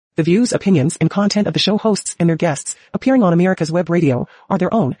The views, opinions, and content of the show hosts and their guests appearing on America's Web Radio are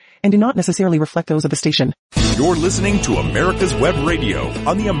their own and do not necessarily reflect those of the station. You're listening to America's Web Radio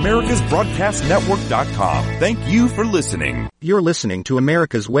on the AmericasBroadcastNetwork.com. Thank you for listening. You're listening to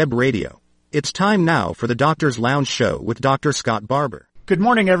America's Web Radio. It's time now for the Doctor's Lounge Show with Dr. Scott Barbour. Good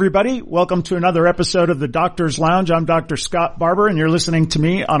morning, everybody. Welcome to another episode of the Doctor's Lounge. I'm Dr. Scott Barbour, and you're listening to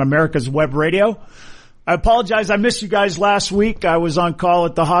me on America's Web Radio. I apologize. I missed you guys last week. I was on call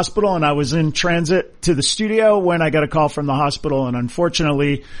at the hospital, and I was in transit to the studio when I got a call from the hospital, and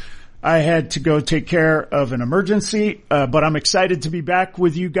unfortunately, I had to go take care of an emergency, but I'm excited to be back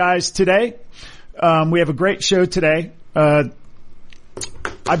with you guys today. We have a great show today. I've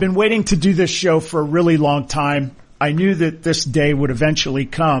been waiting to do this show for a really long time. I knew that this day would eventually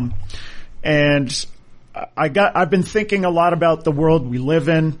come, and I've been thinking a lot about the world we live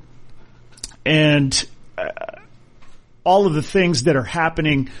in and all of the things that are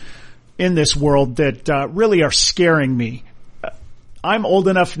happening in this world that really are scaring me. I'm old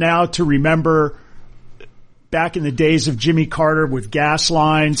enough now to remember back in the days of Jimmy Carter with gas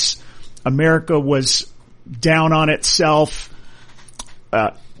lines. America was down on itself.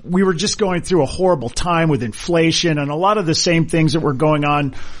 We were just going through a horrible time with inflation and a lot of the same things that were going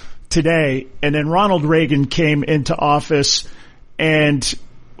on today. And then Ronald Reagan came into office, and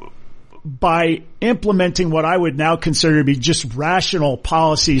by implementing what I would now consider to be just rational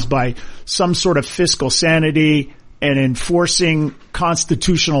policies by some sort of fiscal sanity and enforcing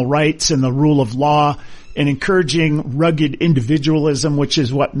constitutional rights and the rule of law and encouraging rugged individualism, which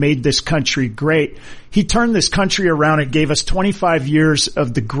is what made this country great. He turned this country around and gave us 25 years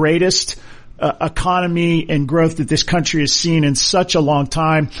of the greatest economy and growth that this country has seen in such a long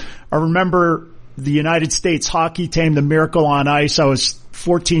time. I remember the United States hockey team, the Miracle on Ice. I was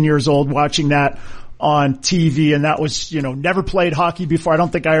 14 years old watching that on TV, and that was, never played hockey before. I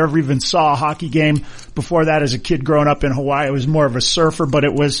don't think I ever even saw a hockey game before that as a kid growing up in Hawaii. I was more of a surfer, but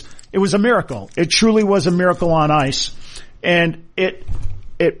it was a miracle. It truly was a miracle on ice. And it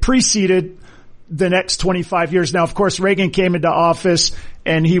preceded the next 25 years. Now, of course, Reagan came into office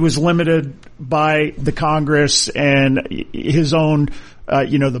and he was limited by the Congress and his own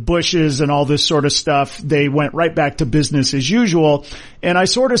the Bushes and all this sort of stuff. They went right back to business as usual. And I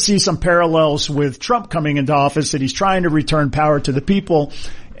sort of see some parallels with Trump coming into office, that he's trying to return power to the people,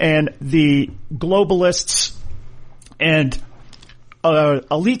 and the globalists and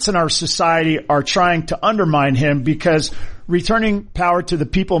elites in our society are trying to undermine him, because returning power to the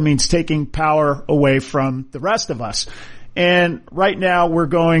people means taking power away from the rest of us. And right now we're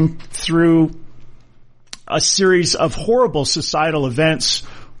going through a series of horrible societal events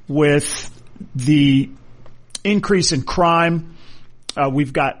with the increase in crime.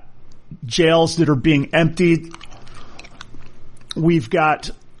 We've got jails that are being emptied. We've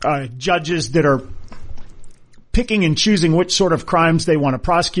got judges that are picking and choosing which sort of crimes they want to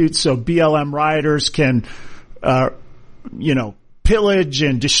prosecute, so BLM rioters can pillage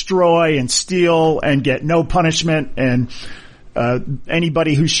and destroy and steal and get no punishment, and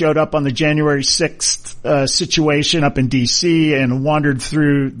anybody who showed up on the January 6th situation up in D.C. and wandered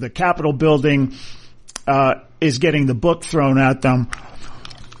through the Capitol building is getting the book thrown at them.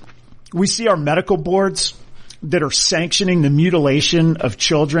 We see our medical boards that are sanctioning the mutilation of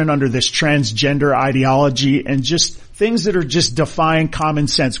children under this transgender ideology, and just things that are just defying common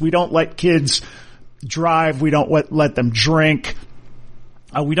sense. We don't let kids drive. We don't let them drink.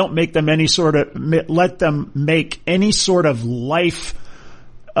 We don't make them let them make any sort of life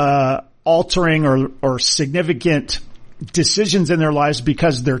altering or significant decisions in their lives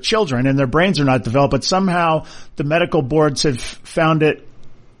because they're children and their brains are not developed. But somehow the medical boards have found it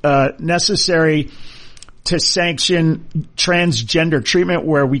necessary to sanction transgender treatment,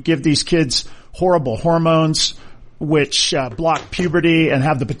 where we give these kids horrible hormones which block puberty and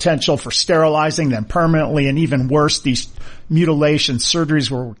have the potential for sterilizing them permanently, and even worse, these mutilation surgeries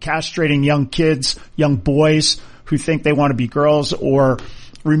where we're castrating young kids, young boys who think they want to be girls, or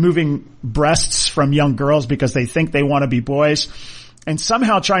removing breasts from young girls because they think they want to be boys, and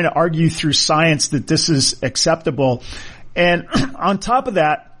somehow trying to argue through science that this is acceptable. And on top of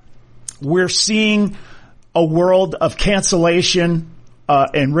that, we're seeing a world of cancellation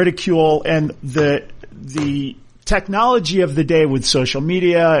and ridicule, and the technology of the day with social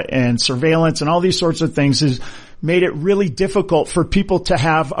media and surveillance and all these sorts of things has made it really difficult for people to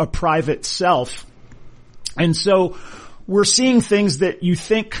have a private self. And so we're seeing things that you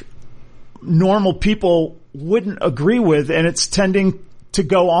think normal people wouldn't agree with, and it's tending to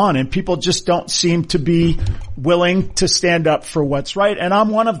go on, and people just don't seem to be willing to stand up for what's right. And I'm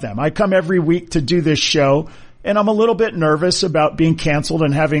one of them. I come every week to do this show, And I'm a little bit nervous about being canceled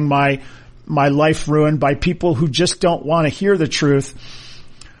and having my life ruined by people who just don't want to hear the truth.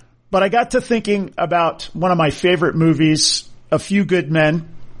 But I got to thinking about one of my favorite movies, A Few Good Men,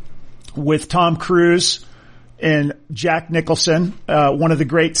 with Tom Cruise and Jack Nicholson. One of the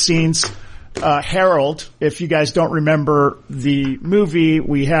great scenes, Harold. If you guys don't remember the movie,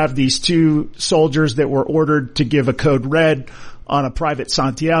 we have these two soldiers that were ordered to give a code red on a Private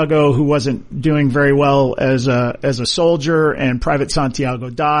Santiago who wasn't doing very well as a soldier, and Private Santiago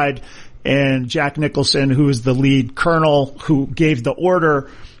died. And Jack Nicholson, who is the lead colonel who gave the order,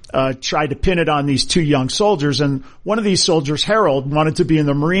 tried to pin it on these two young soldiers. And one of these soldiers, Harold, wanted to be in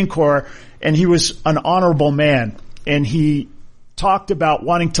the Marine Corps, and he was an honorable man. And he talked about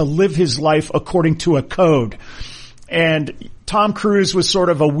wanting to live his life according to a code. And Tom Cruise was sort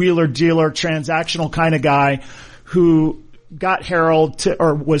of a wheeler-dealer, transactional kind of guy who got Harold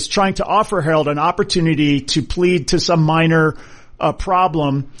was trying to offer Harold an opportunity to plead to some minor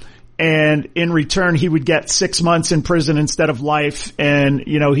problem. And in return, he would get 6 months in prison instead of life. And,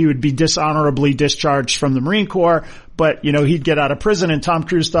 he would be dishonorably discharged from the Marine Corps, but, he'd get out of prison. And Tom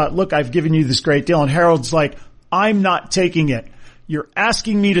Cruise thought, look, I've given you this great deal. And Harold's like, I'm not taking it. You're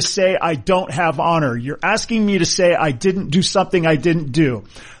asking me to say I don't have honor. You're asking me to say I didn't do something I didn't do.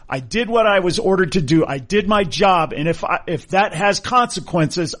 I did what I was ordered to do. I did my job. And if that has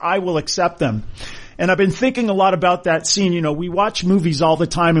consequences, I will accept them. And I've been thinking a lot about that scene. We watch movies all the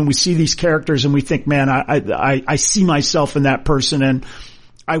time and we see these characters and we think, man, I see myself in that person, and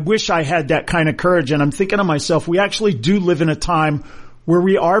I wish I had that kind of courage. And I'm thinking to myself, we actually do live in a time where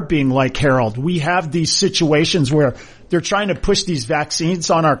we are being like Harold. We have these situations where they're trying to push these vaccines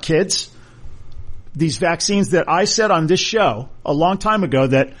on our kids. These vaccines that I said on this show a long time ago,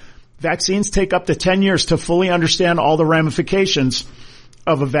 that vaccines take up to 10 years to fully understand all the ramifications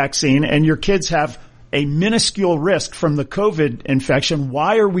of a vaccine, and your kids have a minuscule risk from the COVID infection.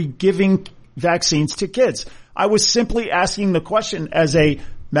 Why are we giving vaccines to kids? I was simply asking the question as a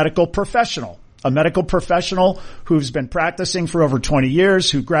medical professional who's been practicing for over 20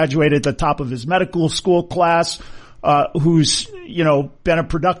 years, who graduated at the top of his medical school class, who's, been a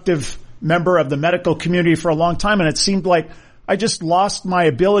productive member of the medical community for a long time. And it seemed like I just lost my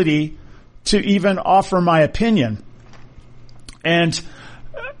ability to even offer my opinion. And,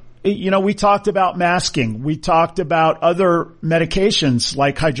 we talked about masking. We talked about other medications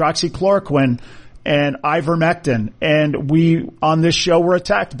like hydroxychloroquine and ivermectin. And we, on this show, were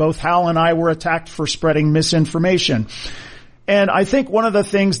attacked. Both Hal and I were attacked for spreading misinformation. And I think one of the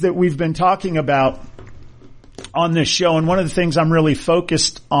things that we've been talking about on this show, and one of the things I'm really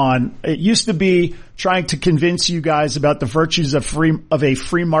focused on, it used to be trying to convince you guys about the virtues of a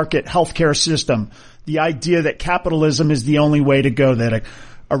free market healthcare system. The idea that capitalism is the only way to go, that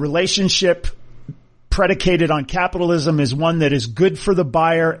a relationship predicated on capitalism is one that is good for the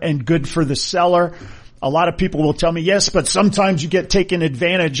buyer and good for the seller. A lot of people will tell me, yes, but sometimes you get taken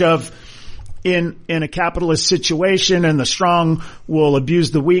advantage of in a capitalist situation, and the strong will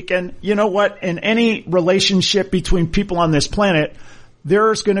abuse the weak. And you know what? In any relationship between people on this planet,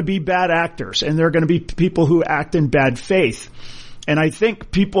 there's going to be bad actors, and there are going to be people who act in bad faith. And I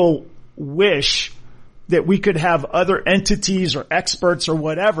think people wish that we could have other entities or experts or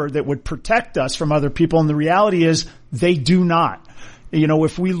whatever that would protect us from other people. And the reality is they do not.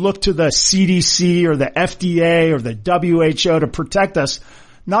 If we look to the CDC or the FDA or the WHO to protect us,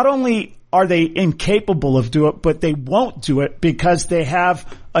 not only are they incapable of doing it, but they won't do it because they have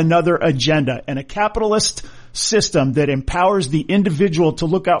another agenda. And a capitalist system that empowers the individual to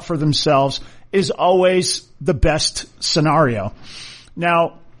look out for themselves is always the best scenario.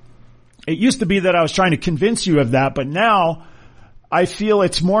 Now, it used to be that I was trying to convince you of that, but now I feel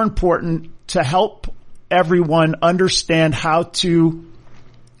it's more important to help everyone understand how to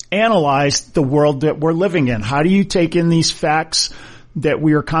analyze the world that we're living in. How do you take in these facts that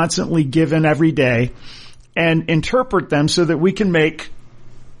we are constantly given every day and interpret them so that we can make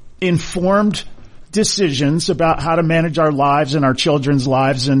informed decisions about how to manage our lives and our children's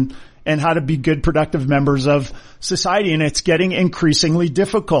lives and how to be good, productive members of society. And it's getting increasingly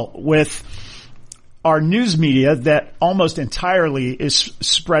difficult with our news media that almost entirely is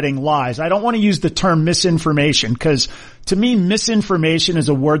spreading lies. I don't want to use the term misinformation because to me, misinformation is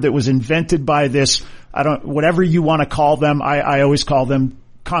a word that was invented by this, whatever you want to call them. I always call them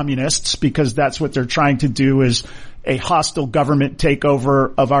communists because that's what they're trying to do, is a hostile government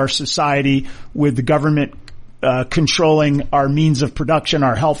takeover of our society with the government controlling our means of production,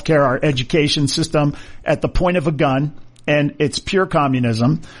 our healthcare, our education system at the point of a gun. And it's pure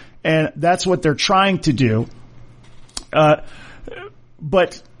communism. And that's what they're trying to do.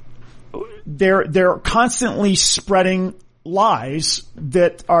 But they're constantly spreading lies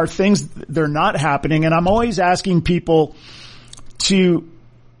that are things they're not happening. And I'm always asking people to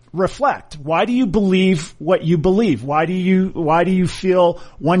reflect. Why do you believe what you believe? Why do you feel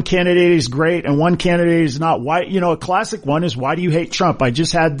one candidate is great and one candidate is not? Why, a classic one is, why do you hate Trump? I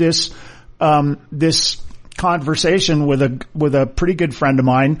just had this conversation with a pretty good friend of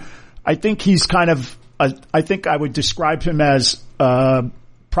mine. I think he's I think I would describe him as,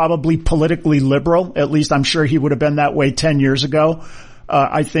 probably politically liberal. At least I'm sure he would have been that way 10 years ago.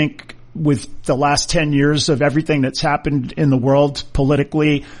 I think with the last 10 years of everything that's happened in the world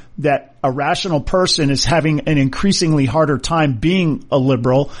politically, that a rational person is having an increasingly harder time being a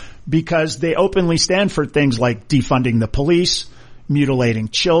liberal, because they openly stand for things like defunding the police, mutilating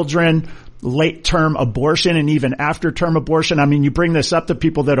children, late-term abortion, and even after-term abortion. I mean, you bring this up to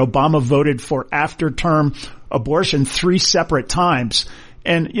people that Obama voted for after-term abortion 3 separate times.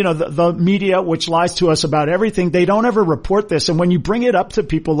 And, the media, which lies to us about everything, they don't ever report this. And when you bring it up to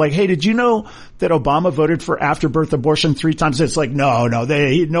people like, hey, did you know that Obama voted for after-birth abortion 3 times? It's like, no,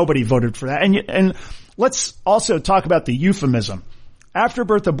 nobody voted for that. And let's also talk about the euphemism.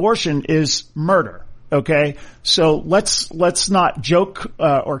 After-birth abortion is murder. Okay. So let's not joke,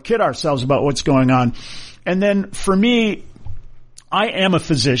 or kid ourselves about what's going on. And then for me, I am a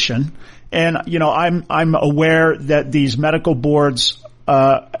physician, and, I'm aware that these medical boards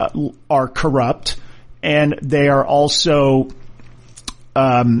are corrupt, and they are also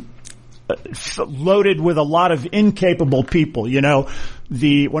loaded with a lot of incapable people. When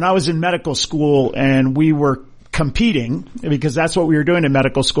I was in medical school and we were competing, because that's what we were doing in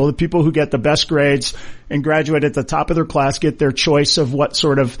medical school, the people who get the best grades and graduate at the top of their class get their choice of what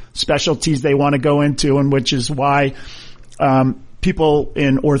sort of specialties they want to go into, and which is why people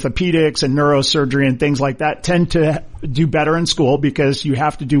in orthopedics and neurosurgery and things like that tend to do better in school, because you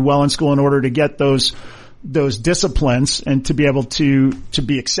have to do well in school in order to get those disciplines and to be able to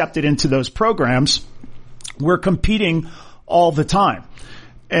be accepted into those programs. We're competing all the time.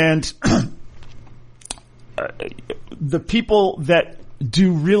 And the people that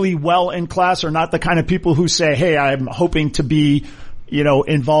do really well in class are not the kind of people who say, hey, I'm hoping to be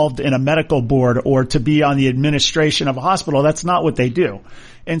involved in a medical board or to be on the administration of a hospital. That's not what they do.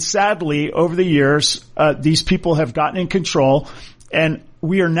 And sadly, over the years, these people have gotten in control, and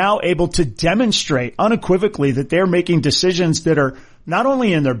we are now able to demonstrate unequivocally that they're making decisions that are not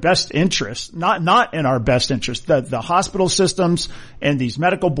only in their best interest, not in our best interest. The hospital systems and these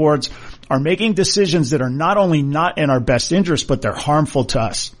medical boards are making decisions that are not only not in our best interest, but they're harmful to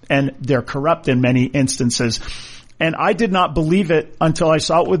us, and they're corrupt in many instances. And I did not believe it until I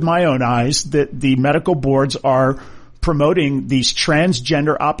saw it with my own eyes, that the medical boards are promoting these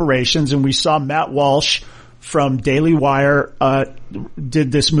transgender operations. And we saw Matt Walsh from Daily Wire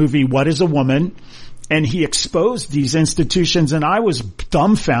did this movie, What is a Woman? And he exposed these institutions, and I was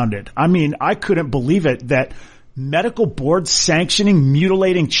dumbfounded. I mean, I couldn't believe it, that medical boards sanctioning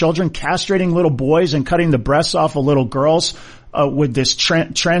mutilating children, castrating little boys, and cutting the breasts off of little girls with this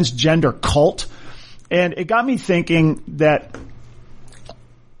transgender cult. And it got me thinking that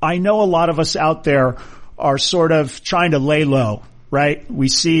I know a lot of us out there are sort of trying to lay low, right? We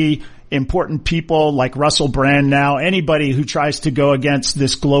see important people like Russell Brand now. Anybody who tries to go against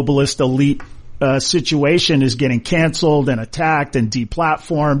this globalist elite situation is getting canceled and attacked and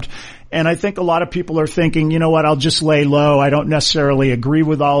deplatformed. And I think a lot of people are thinking, you know what, I'll just lay low. I don't necessarily agree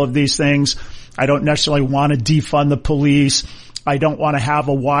with all of these things. I don't necessarily want to defund the police. I don't want to have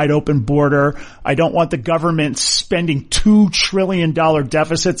a wide open border. I don't want the government spending $2 trillion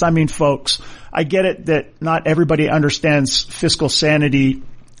deficits. I mean, folks, I get it that not everybody understands fiscal sanity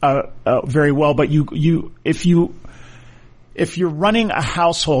very well, but if you're running a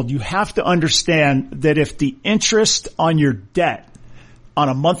household, you have to understand that if the interest on your debt on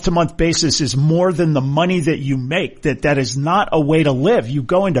a month-to-month basis is more than the money that you make, that is not a way to live. You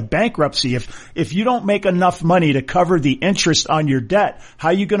go into bankruptcy. If you don't make enough money to cover the interest on your debt, how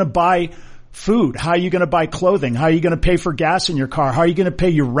are you going to buy food? How are you going to buy clothing? How are you going to pay for gas in your car? How are you going to pay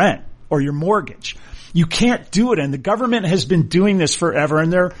your rent or your mortgage? You can't do it. And the government has been doing this forever,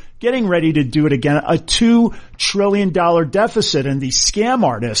 and they're getting ready to do it again. A $2 trillion deficit, and these scam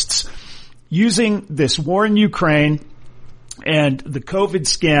artists using this war in Ukraine and the COVID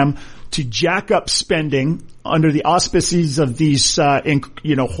scam to jack up spending under the auspices of these,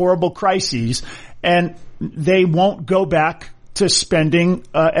 horrible crises. And they won't go back to spending,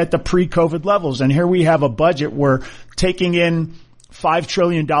 at the pre-COVID levels. And here we have a budget. We're taking in $5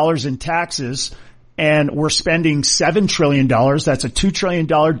 trillion in taxes, and we're spending $7 trillion. That's a $2 trillion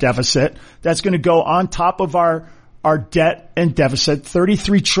deficit. That's going to go on top of our our debt and deficit,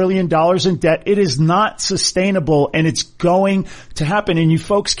 $33 trillion in debt. It is not sustainable, and it's going to happen. And you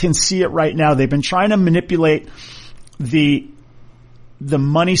folks can see it right now. They've been trying to manipulate the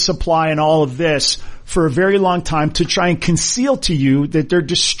money supply and all of this for a very long time to try and conceal to you that they're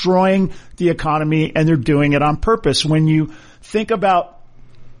destroying the economy, and they're doing it on purpose. When you think about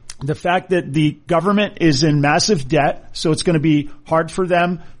the fact that the government is in massive debt, so it's going to be hard for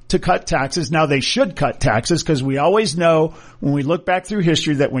them to cut taxes. Now, they should cut taxes, because we always know when we look back through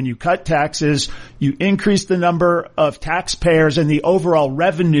history that when you cut taxes, you increase the number of taxpayers, and the overall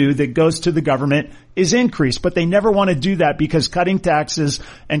revenue that goes to the government is increased. But they never want to do that, because cutting taxes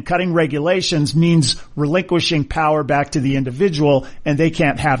and cutting regulations means relinquishing power back to the individual, and they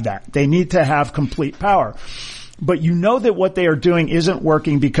can't have that. They need to have complete power. But you know that what they are doing isn't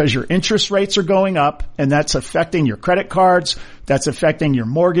working, because your interest rates are going up, and that's affecting your credit cards. That's affecting your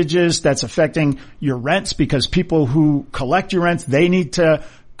mortgages. That's affecting your rents, because people who collect your rents, they need to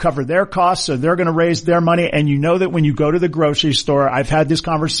cover their costs, so they're going to raise their money. And you know that when you go to the grocery store, I've had this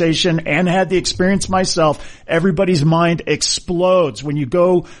conversation and had the experience myself, everybody's mind explodes when you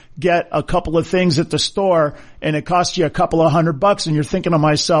go get a couple of things at the store and it costs you a couple of $100, and you're thinking to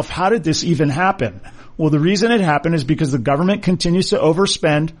myself, how did this even happen? Well, the reason it happened is because the government continues to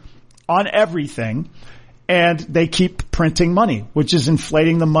overspend on everything, and they keep printing money, which is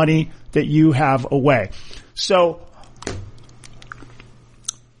inflating the money that you have away. So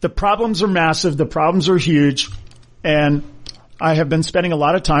the problems are massive. The problems are huge. And I have been spending a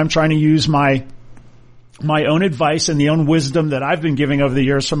lot of time trying to use my own advice and the own wisdom that I've been giving over the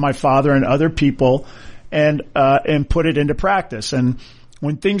years from my father and other people, and put it into practice. And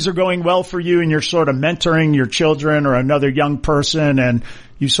when things are going well for you, and you're sort of mentoring your children or another young person, and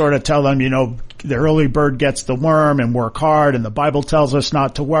you sort of tell them, the early bird gets the worm, and work hard, and the Bible tells us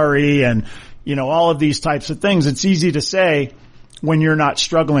not to worry, and, all of these types of things. It's easy to say when you're not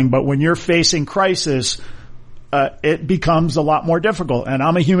struggling, but when you're facing crisis, it becomes a lot more difficult. And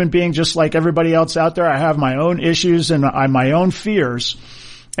I'm a human being just like everybody else out there. I have my own issues and my own fears.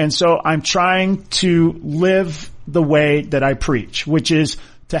 And so I'm trying to live the way that I preach, which is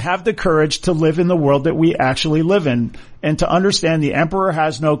to have the courage to live in the world that we actually live in, and to understand the emperor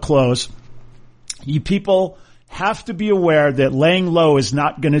has no clothes. You people have to be aware that laying low is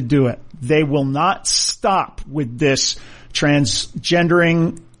not going to do it. They will not stop with this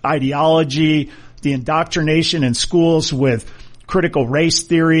transgendering ideology, the indoctrination in schools with critical race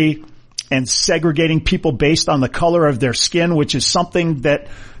theory, and segregating people based on the color of their skin, which is something that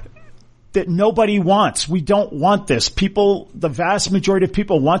nobody wants. We don't want this. People, the vast majority of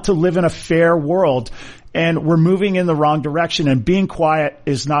people, want to live in a fair world, and we're moving in the wrong direction, and being quiet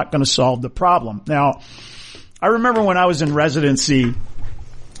is not going to solve the problem. Now, I remember when I was in residency,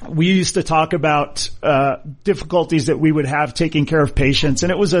 we used to talk about difficulties that we would have taking care of patients,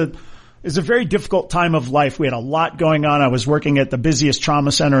 and it was a very difficult time of life. We had a lot going on. I was working at the busiest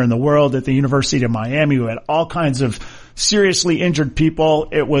trauma center in the world at the University of Miami. We had all kinds of seriously injured people.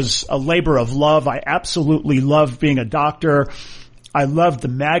 It was a labor of love. I absolutely loved being a doctor. I loved the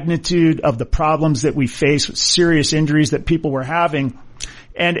magnitude of the problems that we faced with serious injuries that people were having.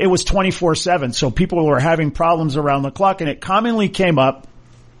 And it was 24/7. So people were having problems around the clock. And it commonly came up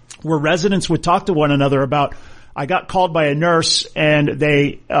where residents would talk to one another about, I got called by a nurse and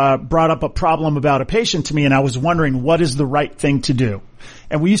they brought up a problem about a patient to me, and I was wondering, what is the right thing to do?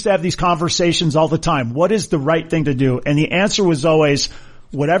 And we used to have these conversations all the time. What is the right thing to do? And the answer was always,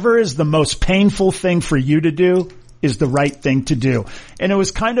 whatever is the most painful thing for you to do is the right thing to do. And it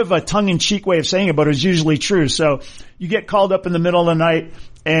was kind of a tongue-in-cheek way of saying it, but it was usually true. So you get called up in the middle of the night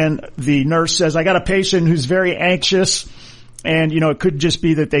and the nurse says, I got a patient who's very anxious. And, it could just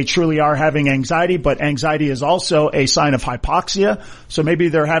be that they truly are having anxiety, but anxiety is also a sign of hypoxia. So maybe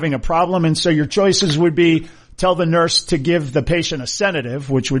they're having a problem. And so your choices would be, tell the nurse to give the patient a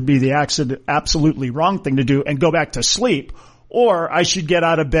sedative, which would be the absolutely wrong thing to do, and go back to sleep. Or I should get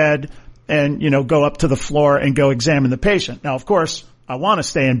out of bed and, go up to the floor and go examine the patient. Now, of course, I want to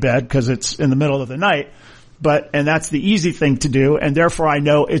stay in bed because it's in the middle of the night. And that's the easy thing to do, and therefore I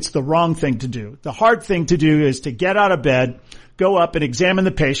know it's the wrong thing to do. The hard thing to do is to get out of bed, go up and examine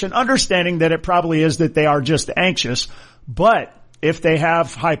the patient, understanding that it probably is that they are just anxious. But if they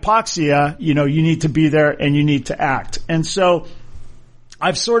have hypoxia, you need to be there and you need to act. And so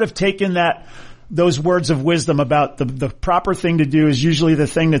I've sort of taken those words of wisdom about the proper thing to do is usually the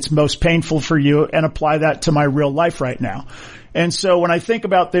thing that's most painful for you, and apply that to my real life right now. And so when I think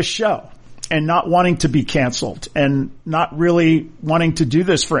about this show, and not wanting to be canceled, and not really wanting to do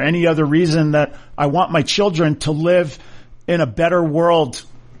this for any other reason that I want my children to live in a better world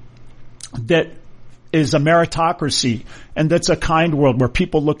that is a meritocracy, and that's a kind world where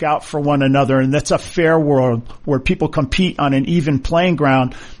people look out for one another, and that's a fair world where people compete on an even playing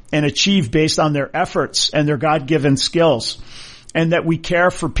ground and achieve based on their efforts and their God-given skills, and that we care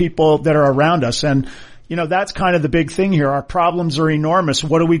for people that are around us. And that's kind of the big thing here. Our problems are enormous.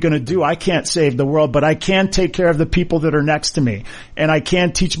 What are we going to do? I can't save the world, but I can take care of the people that are next to me, and I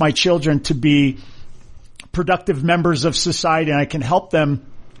can teach my children to be productive members of society, and I can help them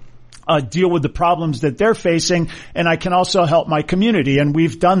deal with the problems that they're facing, and I can also help my community. And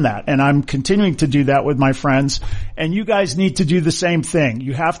we've done that, and I'm continuing to do that with my friends. And you guys need to do the same thing.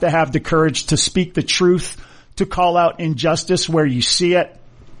 You have to have the courage to speak the truth, to call out injustice where you see it,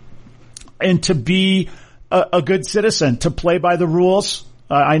 and to be a good citizen, to play by the rules.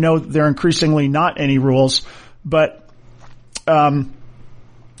 I know there are increasingly not any rules, but I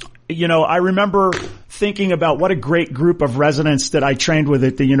remember thinking about what a great group of residents that I trained with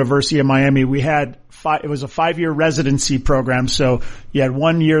at the University of Miami. We had it was a 5-year residency program. So you had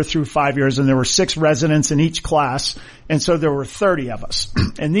 1 year through 5 years, and there were 6 residents in each class. And so there were 30 of us.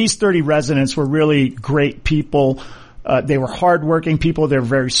 And these 30 residents were really great people. They were hardworking people. They were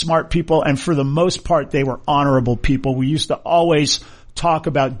very smart people. And for the most part, they were honorable people. We used to always talk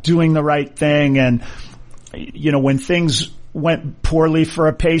about doing the right thing. And, when things went poorly for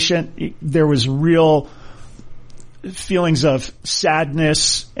a patient, there was real feelings of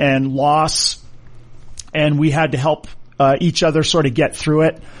sadness and loss, and we had to help each other sort of get through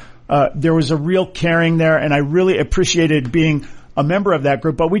it. There was a real caring there, and I really appreciated being a member of that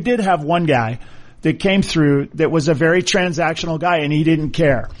group. But we did have one guy that came through that was a very transactional guy, and he didn't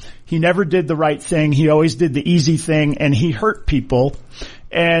care. He never did the right thing. He always did the easy thing, and he hurt people.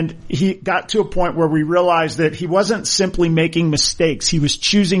 And he got to a point where we realized that he wasn't simply making mistakes. He was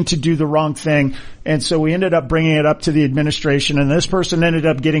choosing to do the wrong thing. And so we ended up bringing it up to the administration, and this person ended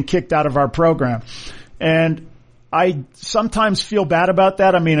up getting kicked out of our program. And I sometimes feel bad about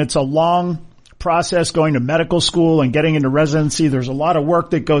that. I mean, it's a long process going to medical school and getting into residency. There's a lot of work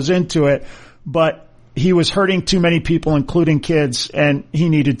that goes into it, but he was hurting too many people, including kids, and he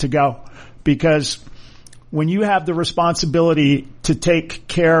needed to go. Because when you have the responsibility to take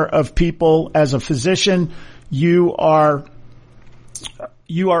care of people as a physician, you are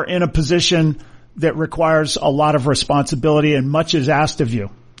in a position that requires a lot of responsibility, and much is asked of you.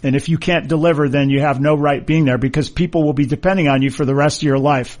 And if you can't deliver, then you have no right being there, because people will be depending on you for the rest of your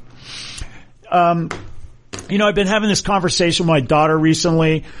life. I've been having this conversation with my daughter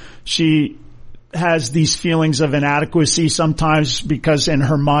recently. She has these feelings of inadequacy sometimes because in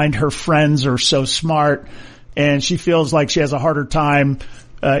her mind her friends are so smart, and she feels like she has a harder time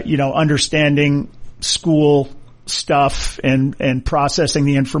understanding school stuff and processing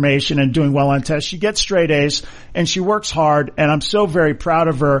the information and doing well on tests. She gets straight A's and she works hard, and I'm so very proud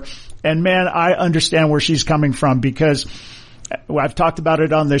of her. And man, I understand where she's coming from, because I've talked about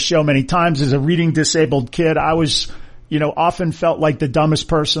it on this show many times. As a reading disabled kid, I was often felt like the dumbest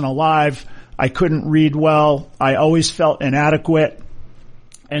person alive. I couldn't read well. I always felt inadequate.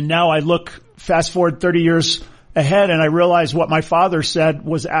 And now I look fast forward 30 years ahead, and I realize what my father said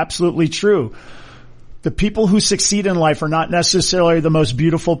was absolutely true. The people who succeed in life are not necessarily the most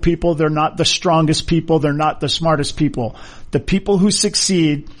beautiful people. They're not the strongest people. They're not the smartest people. The people who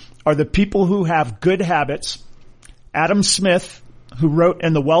succeed are the people who have good habits. Adam Smith, who wrote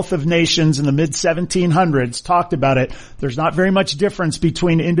in The Wealth of Nations in the mid-1700s, talked about it. There's not very much difference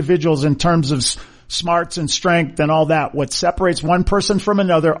between individuals in terms of smarts and strength and all that. What separates one person from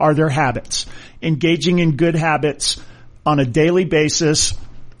another are their habits. Engaging in good habits on a daily basis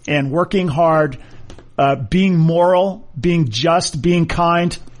and working hard, being moral, being just, being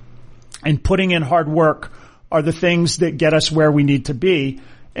kind, and putting in hard work are the things that get us where we need to be.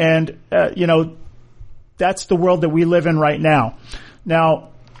 And, that's the world that we live in right now. Now,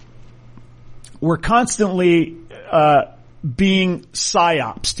 we're constantly being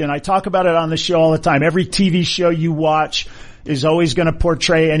psyopsed, and I talk about it on the show all the time. Every TV show you watch is always going to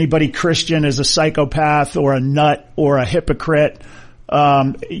portray anybody Christian as a psychopath or a nut or a hypocrite.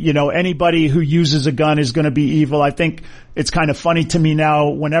 Anybody who uses a gun is going to be evil. I think it's kind of funny to me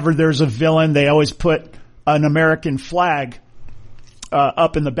now, whenever there's a villain, they always put an American flag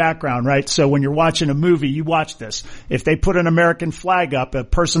up in the background, right? So when you're watching a movie, you watch this. If they put an American flag up, a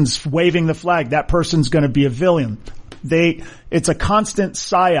person's waving the flag, that person's going to be a villain. It's a constant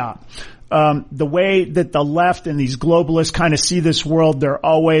psyop. The way that the left and these globalists kind of see this world, they're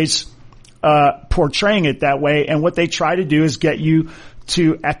always portraying it that way. And what they try to do is get you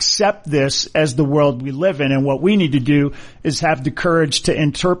to accept this as the world we live in. And what we need to do is have the courage to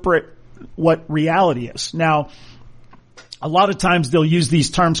interpret what reality is. Now, a lot of times they'll use these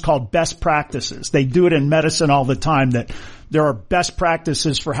terms called best practices. They do it in medicine all the time, that there are best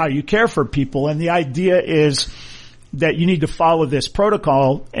practices for how you care for people. And the idea is that you need to follow this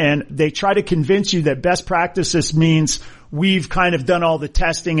protocol, and they try to convince you that best practices means we've kind of done all the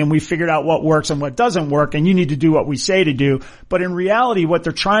testing and we figured out what works and what doesn't work, and you need to do what we say to do. But in reality, what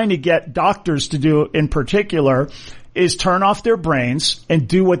they're trying to get doctors to do in particular is turn off their brains and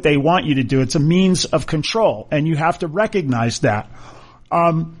do what they want you to do. It's a means of control, and you have to recognize that.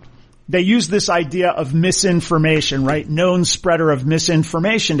 They use this idea of misinformation, right? Known spreader of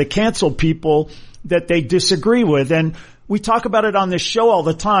misinformation to cancel people that they disagree with. And we talk about it on this show all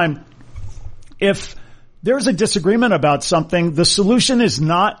the time. If there's a disagreement about something, the solution is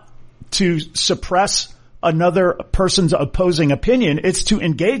not to suppress another person's opposing opinion. It's to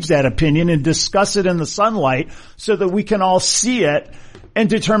engage that opinion and discuss it in the sunlight so that we can all see it and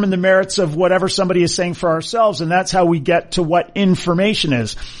determine the merits of whatever somebody is saying for ourselves. And that's how we get to what information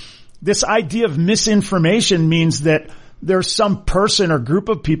is. This idea of misinformation means that there's some person or group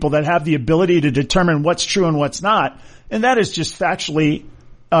of people that have the ability to determine what's true and what's not. And that is just factually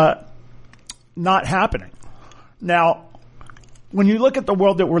not happening. Now, when you look at the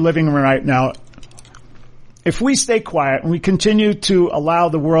world that we're living in right now, if we stay quiet and we continue to allow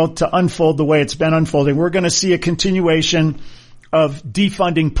the world to unfold the way it's been unfolding, we're going to see a continuation of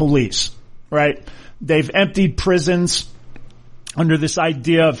defunding police, right? They've emptied prisons under this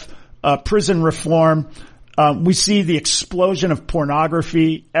idea of prison reform. We see the explosion of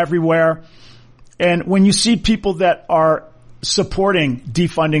pornography everywhere. And when you see people that are supporting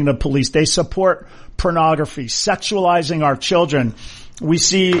defunding the police, they support pornography, sexualizing our children. We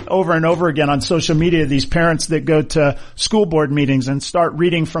see over and over again on social media these parents that go to school board meetings and start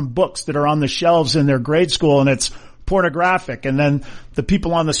reading from books that are on the shelves in their grade school, and it's pornographic. And then the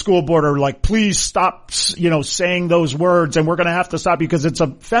people on the school board are like, please stop, saying those words, and we're going to have to stop because it's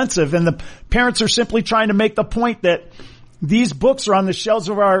offensive. And the parents are simply trying to make the point that these books are on the shelves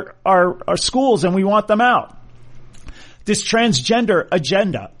of our schools and we want them out. This transgender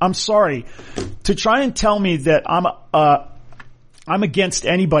agenda, I'm sorry, to try and tell me that I'm against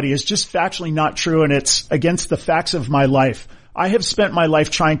anybody is just factually not true, and it's against the facts of my life. I have spent my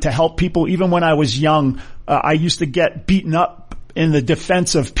life trying to help people. Even when I was young, I used to get beaten up in the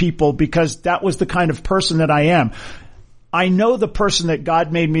defense of people because that was the kind of person that I am. I know the person that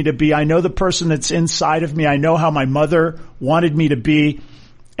God made me to be. I know the person that's inside of me. I know how my mother wanted me to be.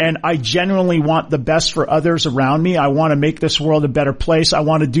 And I genuinely want the best for others around me. I want to make this world a better place. I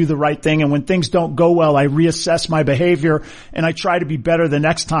want to do the right thing. And when things don't go well, I reassess my behavior and I try to be better the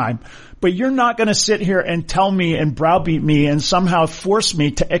next time. But you're not going to sit here and tell me and browbeat me and somehow force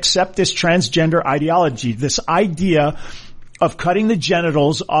me to accept this transgender ideology, this idea of cutting the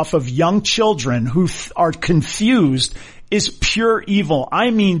genitals off of young children who are confused is pure evil.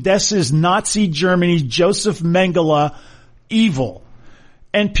 I mean, this is Nazi Germany, Joseph Mengele evil.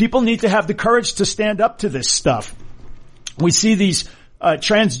 And people need to have the courage to stand up to this stuff. We see these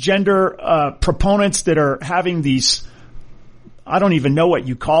transgender proponents that are having these, I don't even know what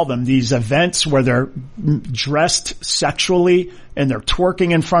you call them, these events where they're dressed sexually and they're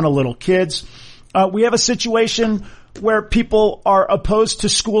twerking in front of little kids. We have a situation where people are opposed to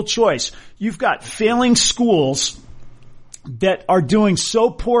school choice. You've got failing schools that are doing so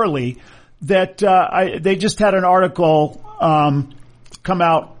poorly that they just had an article come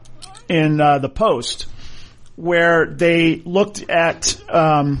out in the Post where they looked at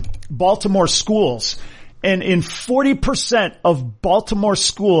Baltimore schools, and in 40% of Baltimore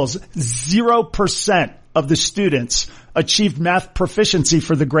schools, 0% of the students achieved math proficiency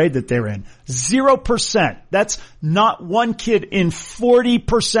for the grade that they're in. 0%. That's not one kid in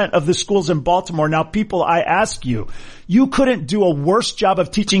 40% of the schools in Baltimore. Now, people, I ask you, you couldn't do a worse job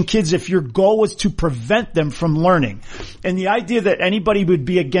of teaching kids if your goal was to prevent them from learning. And the idea that anybody would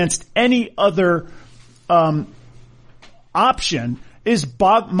be against any other option is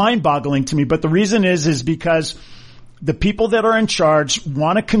mind-boggling to me. But the reason is because the people that are in charge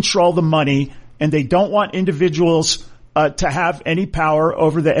want to control the money, and they don't want individuals to have any power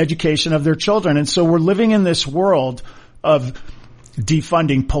over the education of their children. And so we're living in this world of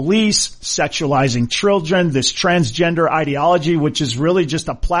defunding police, sexualizing children, this transgender ideology, which is really just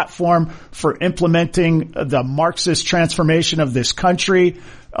a platform for implementing the Marxist transformation of this country.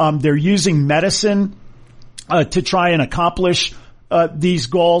 They're using medicine to try and accomplish these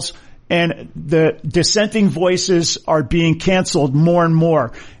goals. And the dissenting voices are being canceled more and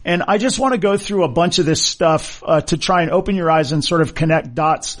more. And I just want to go through a bunch of this stuff to try and open your eyes and sort of connect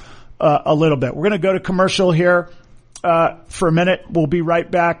dots a little bit. We're going to go to commercial here. for a minute. We'll be right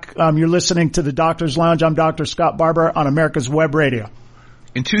back. You're listening to the Doctor's Lounge. I'm Dr. Scott Barbour on America's Web Radio.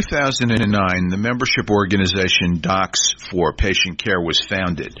 In 2009, the membership organization Docs for Patient Care was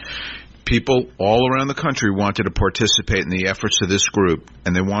founded. People all around the country wanted to participate in the efforts of this group,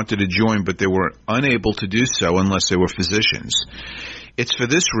 and they wanted to join, but they were unable to do so unless they were physicians. It's for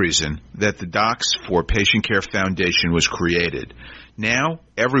this reason that the Docs for Patient Care Foundation was created. Now,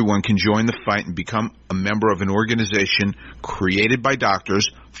 everyone can join the fight and become a member of an organization created by doctors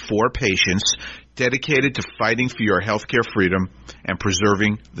for patients, dedicated to fighting for your healthcare freedom and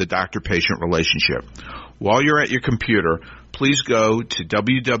preserving the doctor-patient relationship. While you're at your computer, please go to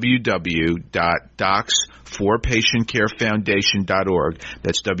www.docs4patientcarefoundation.org.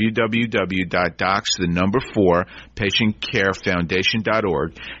 That's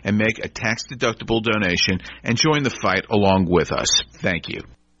www.docs4patientcarefoundation.org and make a tax-deductible donation and join the fight along with us. Thank you.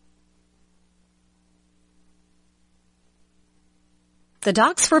 The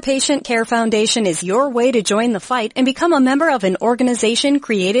Docs for Patient Care Foundation is your way to join the fight and become a member of an organization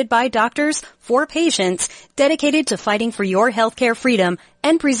created by doctors for patients, dedicated to fighting for your healthcare freedom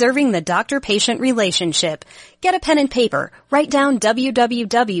and preserving the doctor-patient relationship. Get a pen and paper. Write down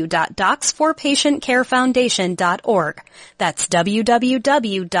www.docs4patientcarefoundation.org. That's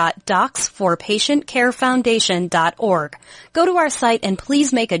www.docs4patientcarefoundation.org. Go to our site and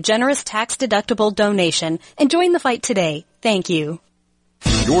please make a generous tax-deductible donation and join the fight today. Thank you.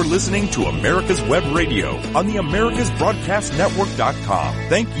 You're listening to America's Web Radio on the AmericasBroadcastNetwork.com.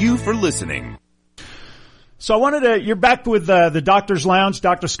 Thank you for listening. So you're back with the Doctor's Lounge,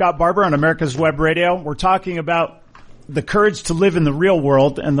 Dr. Scott Barbour on America's Web Radio. We're talking about the courage to live in the real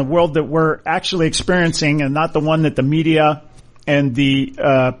world and the world that we're actually experiencing, and not the one that the media and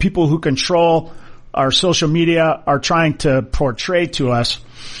the people who control our social media are trying to portray to us.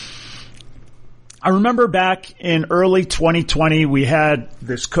 I remember back in early 2020, we had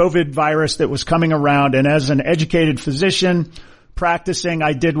this COVID virus that was coming around, and as an educated physician practicing,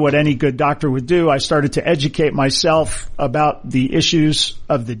 I did what any good doctor would do. I started to educate myself about the issues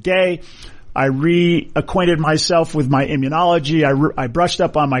of the day. I reacquainted myself with my immunology. I brushed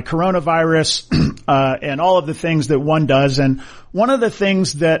up on my coronavirus, and all of the things that one does. And one of the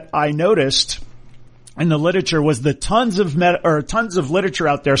things that I noticed in the literature was the tons of literature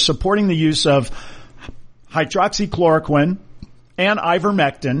out there supporting the use of hydroxychloroquine and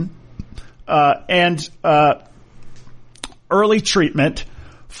ivermectin and early treatment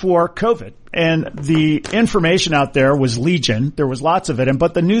for COVID. And the information out there was legion. There was lots of it.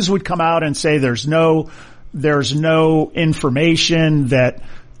 But the news would come out and say there's no information that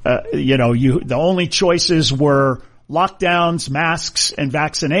the only choices were lockdowns, masks, and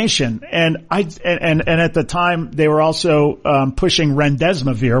vaccination. And at the time they were also pushing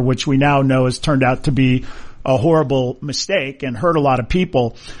remdesivir, which we now know has turned out to be a horrible mistake and hurt a lot of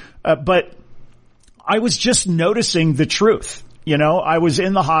people. But I was just noticing the truth. I was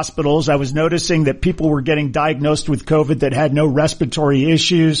in the hospitals. I was noticing that people were getting diagnosed with COVID that had no respiratory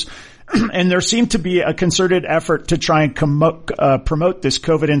issues. And there seemed to be a concerted effort to try and promote this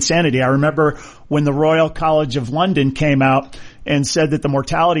COVID insanity. I remember when the Royal College of London came out and said that the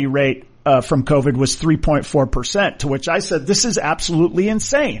mortality rate from COVID was 3.4%, to which I said, this is absolutely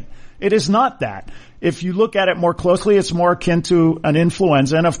insane. It is not that. If you look at it more closely, it's more akin to an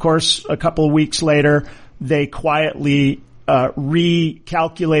influenza. And of course, a couple of weeks later, they quietly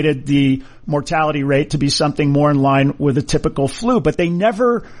recalculated the mortality rate to be something more in line with a typical flu. But they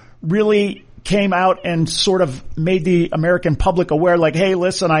never really came out and sort of made the American public aware, like, hey,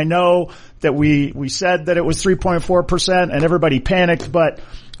 listen, I know that we said that it was 3.4% and everybody panicked, but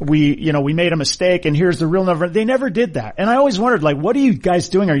we made a mistake and here's the real number. They never did that. And I always wondered, like, what are you guys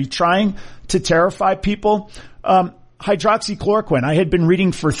doing? Are you trying to terrify people? Hydroxychloroquine, I had been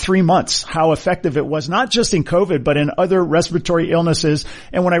reading for 3 months how effective it was, not just in COVID, but in other respiratory illnesses.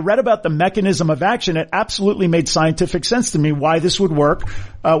 And when I read about the mechanism of action, it absolutely made scientific sense to me why this would work.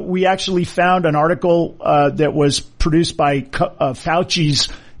 We actually found an article that was produced by Fauci's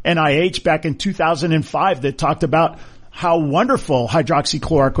NIH back in 2005 that talked about how wonderful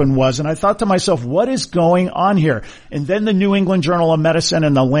hydroxychloroquine was. And I thought to myself, what is going on here? And then the New England Journal of Medicine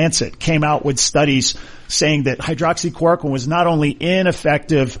and the Lancet came out with studies saying that hydroxychloroquine was not only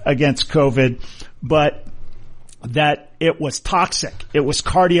ineffective against COVID, but that it was toxic. It was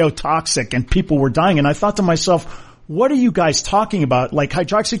cardiotoxic and people were dying. And I thought to myself, what are you guys talking about? Like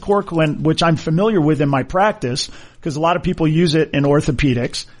hydroxychloroquine, which I'm familiar with in my practice, because a lot of people use it in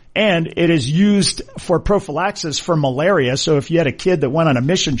orthopedics, And it is used for prophylaxis for malaria. So if you had a kid that went on a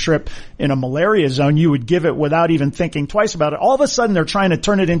mission trip in a malaria zone, you would give it without even thinking twice about it. All of a sudden, they're trying to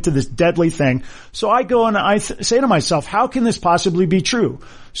turn it into this deadly thing. So I go and I say to myself, how can this possibly be true?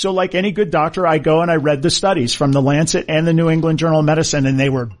 So like any good doctor, I go and I read the studies from the Lancet and the New England Journal of Medicine, and they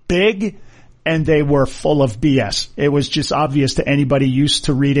were big and they were full of BS. It was just obvious to anybody used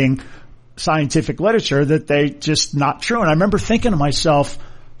to reading scientific literature that they just not true. And I remember thinking to myself,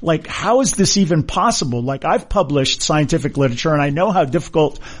 like, how is this even possible? Like, I've published scientific literature and I know how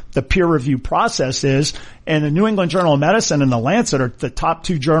difficult the peer review process is. And the New England Journal of Medicine and the Lancet are the top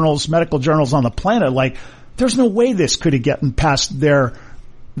two journals, medical journals on the planet. Like, there's no way this could have gotten past their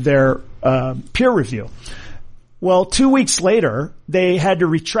peer review. Well, 2 weeks later, they had to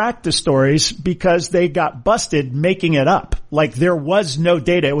retract the stories because they got busted making it up. Like, there was no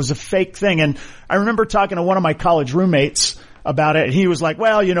data. It was a fake thing. And I remember talking to one of my college roommates about it. He was like,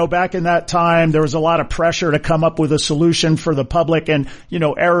 well, back in that time, there was a lot of pressure to come up with a solution for the public and,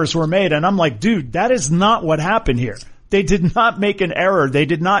 errors were made. And I'm like, dude, that is not what happened here. They did not make an error. They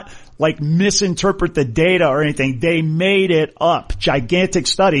did not misinterpret the data or anything. They made it up, gigantic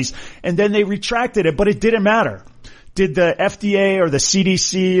studies, and then they retracted it, but it didn't matter. Did the FDA or the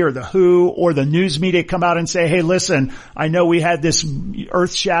CDC or the WHO or the news media come out and say, hey, listen, I know we had this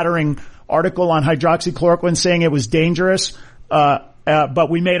earth-shattering article on hydroxychloroquine saying it was dangerous, but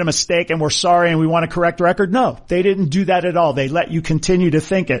we made a mistake and we're sorry and we want to correct the record? No, they didn't do that at all. They let you continue to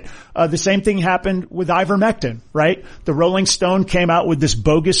think it. The same thing happened with ivermectin, right? The Rolling Stone came out with this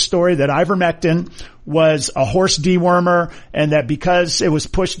bogus story that ivermectin was a horse dewormer and that because it was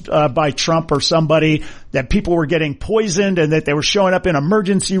pushed by Trump or somebody, that people were getting poisoned and that they were showing up in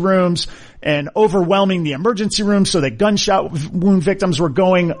emergency rooms and overwhelming the emergency room so that gunshot wound victims were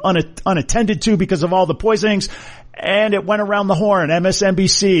going unattended to because of all the poisonings. And it went around the horn.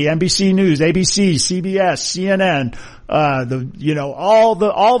 MSNBC, NBC News, ABC, CBS, CNN,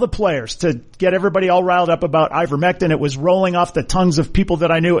 all the players to get everybody all riled up about ivermectin. It was rolling off the tongues of people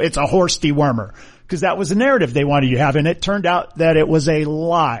that I knew. It's a horse dewormer, because that was the narrative they wanted you to have. And it turned out that it was a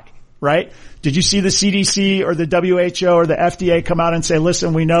lie, right? Did you see the CDC or the WHO or the FDA come out and say,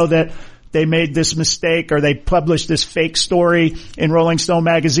 listen, we know that they made this mistake or they published this fake story in Rolling Stone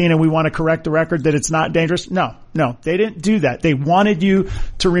magazine and we want to correct the record that it's not dangerous? No, they didn't do that. They wanted you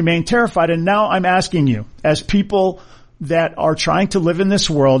to remain terrified. And now I'm asking you, as people that are trying to live in this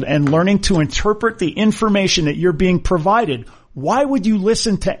world and learning to interpret the information that you're being provided, why would you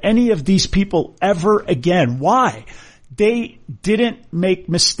listen to any of these people ever again? Why? They didn't make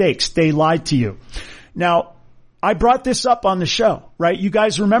mistakes. They lied to you. Now, I brought this up on the show, right? You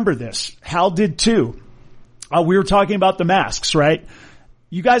guys remember this. Hal did too. We were talking about the masks, right?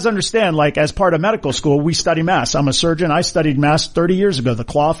 You guys understand, like, as part of medical school, we study masks. I'm a surgeon. I studied masks 30 years ago. The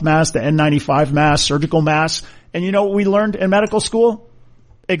cloth mask, the N95 mask, surgical masks. And you know what we learned in medical school?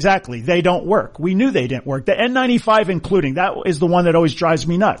 Exactly. They don't work. We knew they didn't work. The N95 including, that is the one that always drives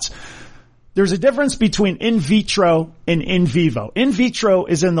me nuts. There's a difference between in vitro and in vivo. In vitro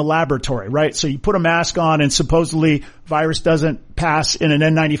is in the laboratory, right? So you put a mask on and supposedly virus doesn't pass in an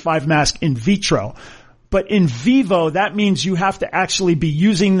N95 mask in vitro. But in vivo, that means you have to actually be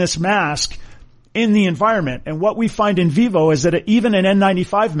using this mask in the environment. And what we find in vivo is that even an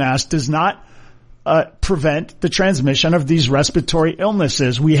N95 mask does not prevent the transmission of these respiratory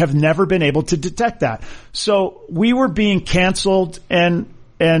illnesses. We have never been able to detect that. So we were being canceled and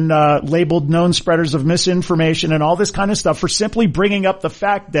labeled known spreaders of misinformation and all this kind of stuff for simply bringing up the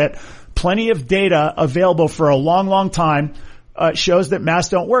fact that plenty of data available for a long, long time shows that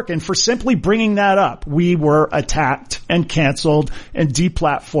masks don't work. And for simply bringing that up, we were attacked and canceled and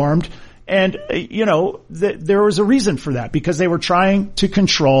deplatformed. And, there was a reason for that, because they were trying to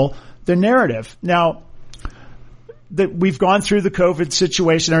control the narrative. Now, that we've gone through the COVID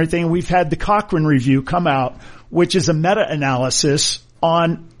situation and everything, and we've had the Cochrane review come out, which is a meta-analysis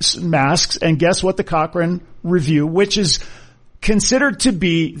on masks. And guess what? The Cochrane review, which is considered to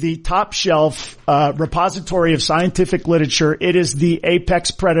be the top shelf repository of scientific literature. It is the apex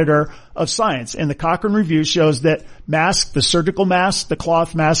predator of science. And the Cochrane review shows that masks, the surgical mask, the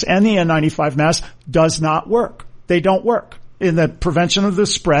cloth mask, and the N95 mask does not work. They don't work in the prevention of the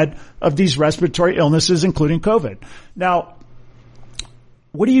spread of these respiratory illnesses, including COVID. Now,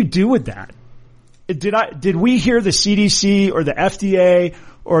 what do you do with that? Did we hear the CDC or the FDA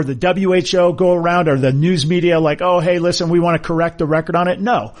or the WHO go around, or the news media, like, oh, hey, listen, we want to correct the record on it?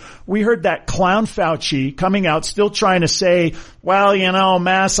 No. We heard that clown Fauci coming out still trying to say, well,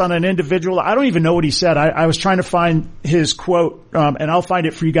 masks on an individual. I don't even know what he said. I was trying to find his quote, and I'll find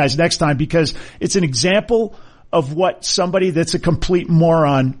it for you guys next time, because it's an example of what somebody that's a complete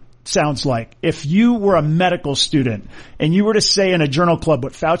moron sounds like. If you were a medical student and you were to say in a journal club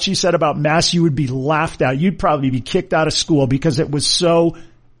what Fauci said about masks, you would be laughed at. You'd probably be kicked out of school because it was so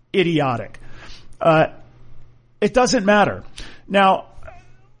idiotic. It doesn't matter. Now,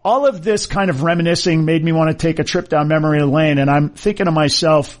 all of this kind of reminiscing made me want to take a trip down memory lane, and I'm thinking to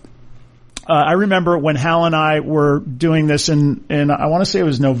myself, I remember when Hal and I were doing this in I want to say it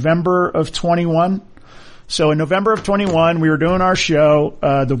was November of 21. So in November of 21, we were doing our show.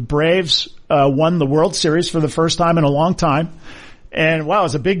 The Braves won the World Series for the first time in a long time. And wow, it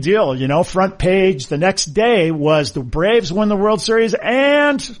was a big deal, you know, front page. The next day was the Braves won the World Series,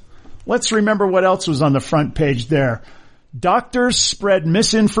 and let's remember what else was on the front page there. Doctors spread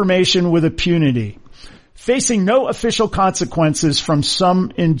misinformation with impunity. Facing no official consequences from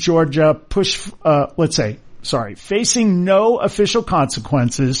some in Georgia facing no official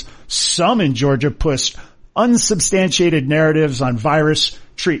consequences, some in Georgia pushed unsubstantiated narratives on virus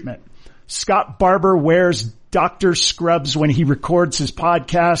treatment. Scott Barbour wears doctor scrubs when he records his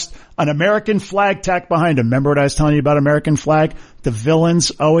podcast. An American flag tacked behind him. Remember what I was telling you about American flag? The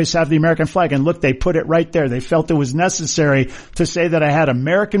villains always have the American flag. And look, they put it right there. They felt it was necessary to say that I had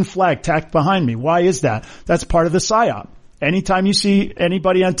American flag tacked behind me. Why is that? That's part of the psyop. Anytime you see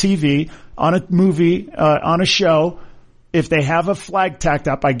anybody on TV, on a movie, on a show, if they have a flag tacked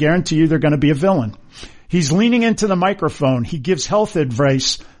up, I guarantee you they're going to be a villain. He's leaning into the microphone. He gives health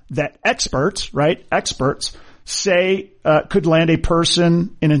advice that experts say could land a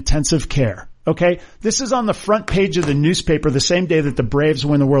person in intensive care. Okay? This is on the front page of the newspaper the same day that the Braves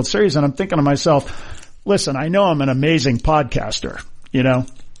win the World Series, and I'm thinking to myself, listen, I know I'm an amazing podcaster, you know,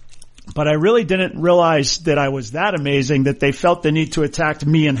 but I really didn't realize that I was that amazing that they felt the need to attack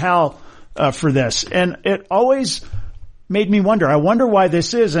me and Hal for this. And it always made me wonder. I wonder why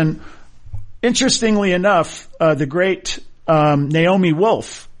this is. And interestingly enough, the great Naomi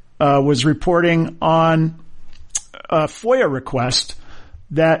Wolf was reporting on a FOIA request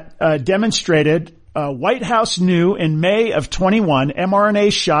that demonstrated White House knew in May of 21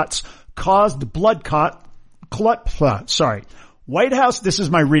 mRNA shots caused blood clot. White House, this is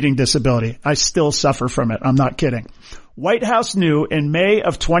my reading disability. I still suffer from it. I'm not kidding. White House knew in May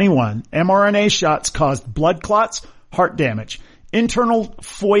of 21 mRNA shots caused blood clots, heart damage. Internal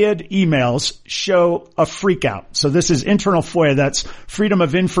FOIA emails show a freakout. So this is internal FOIA. That's Freedom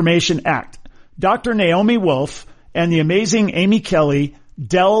of Information Act. Dr. Naomi Wolf and the amazing Amy Kelly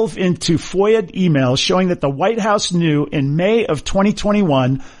delve into FOIA emails showing that the White House knew in May of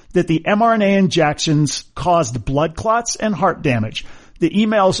 2021 that the mRNA injections caused blood clots and heart damage. The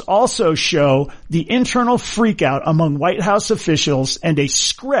emails also show the internal freakout among White House officials and a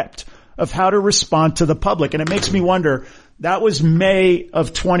script of how to respond to the public. And it makes me wonder, that was May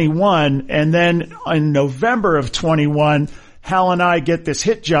of 21, and then in November of 21, Hal and I get this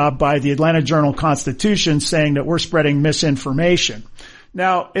hit job by the Atlanta Journal-Constitution saying that we're spreading misinformation.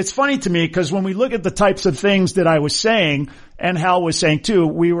 Now, it's funny to me because when we look at the types of things that I was saying and Hal was saying too,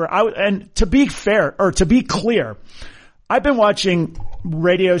 and to be fair, or to be clear, I've been watching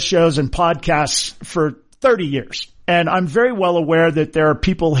radio shows and podcasts for 30 years. And I'm very well aware that there are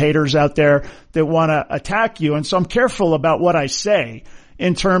people, haters out there that want to attack you. And so I'm careful about what I say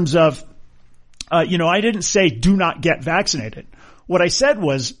in terms of, I didn't say do not get vaccinated. What I said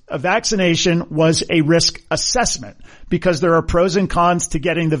was a vaccination was a risk assessment because there are pros and cons to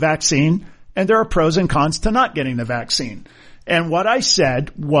getting the vaccine and there are pros and cons to not getting the vaccine. And what I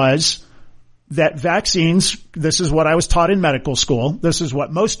said was that vaccines, this is what I was taught in medical school. This is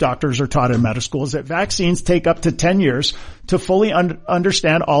what most doctors are taught in medical school, is that vaccines take up to 10 years to fully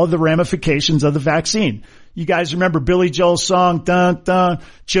understand all of the ramifications of the vaccine. You guys remember Billy Joel's song, dun, dun,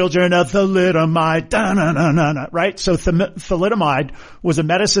 children of thalidomide, dun, dun, dun, dun, dun, right? So thalidomide was a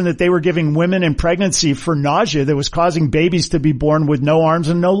medicine that they were giving women in pregnancy for nausea that was causing babies to be born with no arms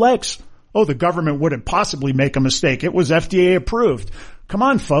and no legs. Oh, the government wouldn't possibly make a mistake. It was FDA approved. Come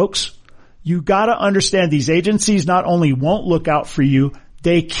on, folks. You gotta understand these agencies not only won't look out for you,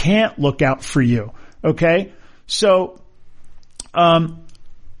 they can't look out for you. Okay? So,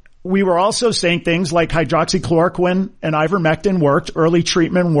 we were also saying things like hydroxychloroquine and ivermectin worked, early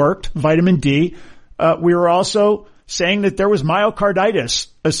treatment worked, vitamin D. We were also saying that there was myocarditis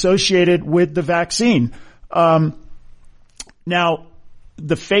associated with the vaccine. Now,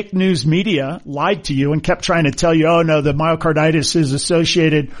 the fake news media lied to you and kept trying to tell you, oh no, the myocarditis is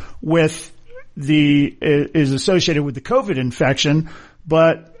associated with the COVID infection.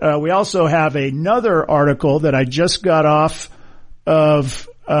 But we also have another article that I just got off of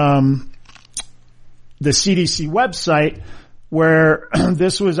the CDC website where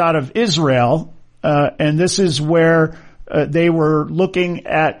this was out of Israel, and this is where they were looking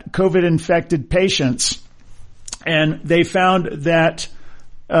at COVID-infected patients, and they found that,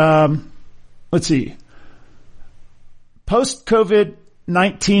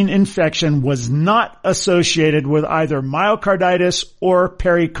 post-COVID-19 infection was not associated with either myocarditis or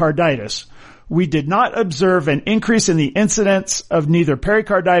pericarditis. We did not observe an increase in the incidence of neither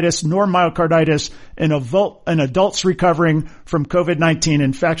pericarditis nor myocarditis in adults recovering from COVID-19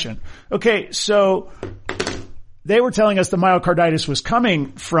 infection. Okay, so they were telling us the myocarditis was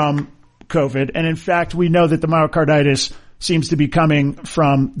coming from COVID, and in fact, we know that the myocarditis seems to be coming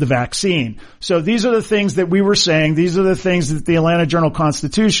from the vaccine. So these are the things that we were saying. These are the things that the Atlanta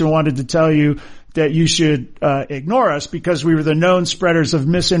Journal-Constitution wanted to tell you that you should ignore us because we were the known spreaders of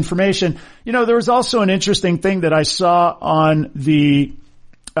misinformation. You know, there was also an interesting thing that I saw on the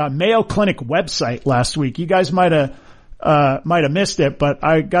Mayo Clinic website last week. You guys might have missed it, but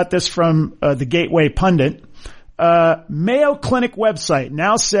I got this from the Gateway Pundit. Mayo Clinic website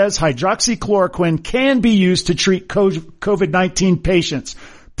now says hydroxychloroquine can be used to treat COVID-19 patients.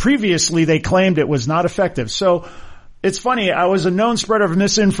 Previously, they claimed it was not effective. So it's funny, I was a known spreader of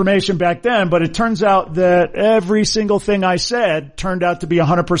misinformation back then, but it turns out that every single thing I said turned out to be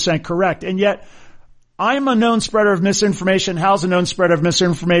 100% correct. And yet, I'm a known spreader of misinformation. Hal's a known spreader of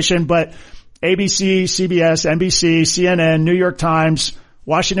misinformation, but ABC, CBS, NBC, CNN, New York Times,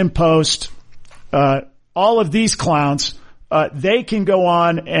 Washington Post, all of these clowns, they can go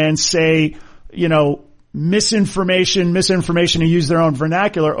on and say, you know, misinformation, and use their own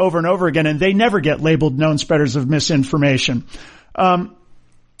vernacular over and over again, and they never get labeled known spreaders of misinformation.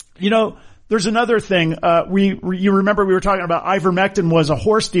 You know, there's another thing. You remember we were talking about ivermectin was a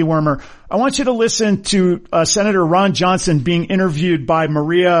horse dewormer. I want you to listen to Senator Ron Johnson being interviewed by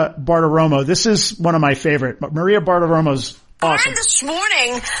Maria Bartiromo. This is one of my favorite. Maria Bartiromo's awesome. I learned this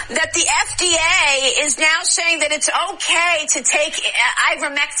morning that the FDA is now saying that it's okay to take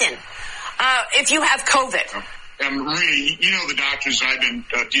ivermectin if you have COVID. Maria, you know the doctors I've been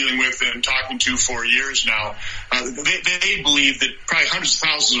dealing with and talking to for years now. They believe that probably hundreds of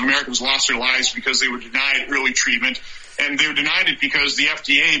thousands of Americans lost their lives because they were denied early treatment. And they were denied it because the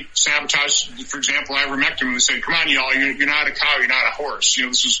FDA sabotaged, for example, ivermectin when they said, come on, y'all, you're not a cow, you're not a horse. You know,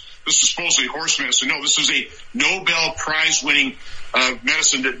 this is supposedly horse medicine. No, this is a Nobel Prize winning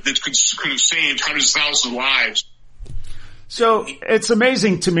medicine that could have saved hundreds of thousands of lives. So it's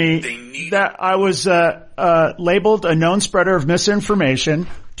amazing to me that I was labeled a known spreader of misinformation.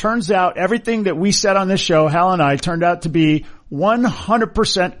 Turns out everything that we said on this show, Hal and I, turned out to be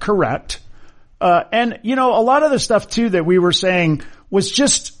 100% correct. And, you know, a lot of the stuff, too, that we were saying was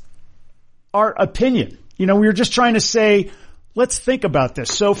just our opinion. You know, we were just trying to say, let's think about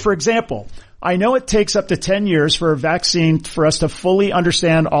this. So, for example, I know it takes up to 10 years for a vaccine for us to fully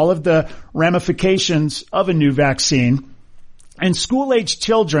understand all of the ramifications of a new vaccine. And school-age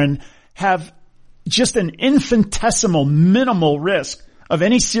children have just an infinitesimal, minimal risk of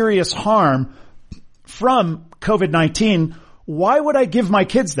any serious harm from COVID-19. Why would I give my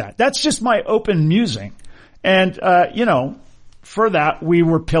kids that? That's just my open musing. And, you know, for that, we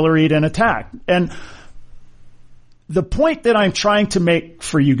were pilloried and attacked. And the point that I'm trying to make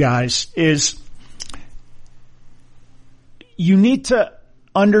for you guys is you need to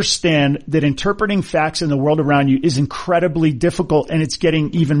understand that interpreting facts in the world around you is incredibly difficult, and it's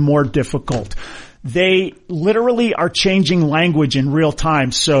getting even more difficult. They literally are changing language in real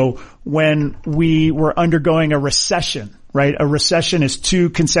time. So when we were undergoing a recession, right? A recession is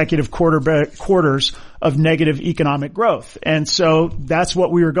 2 consecutive quarters of negative economic growth. And so that's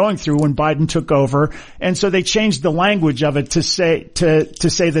what we were going through when Biden took over. And so they changed the language of it to say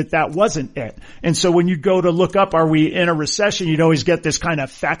that wasn't it. And so when you go to look up, are we in a recession? You'd always get this kind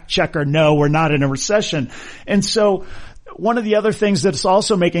of fact checker. No, we're not in a recession. And so one of the other things that's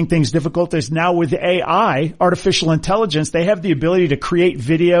also making things difficult is now with AI, artificial intelligence, they have the ability to create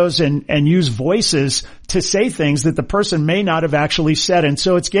videos and use voices to say things that the person may not have actually said. And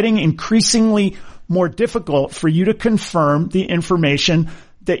so it's getting increasingly more difficult for you to confirm the information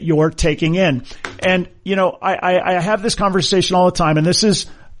that you're taking in. And, you know, I have this conversation all the time, and this is,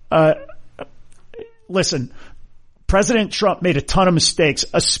 listen, President Trump made a ton of mistakes,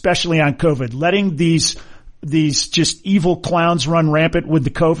 especially on COVID, letting these just evil clowns run rampant with the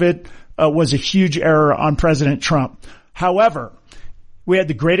COVID was a huge error on President Trump. However, we had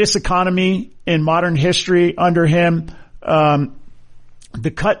the greatest economy in modern history under him. The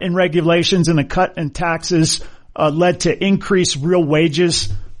cut in regulations and the cut in taxes led to increased real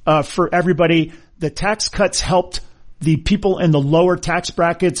wages for everybody. The tax cuts helped the people in the lower tax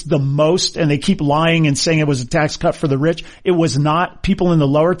brackets the most, and they keep lying and saying it was a tax cut for the rich. It was not. People in the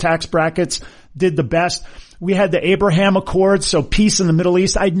lower tax brackets did the best. We had the Abraham Accords, so peace in the Middle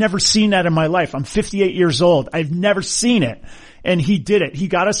East. I'd never seen that in my life. I'm 58 years old. I've never seen it. And he did it. He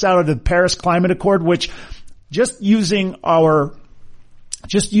got us out of the Paris Climate Accord, which just using our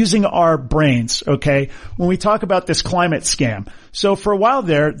brains, okay, when we talk about this climate scam. So for a while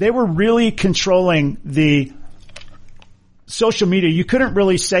there, they were really controlling the social media. You couldn't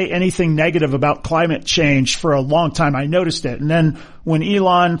really say anything negative about climate change for a long time. I noticed it. And then when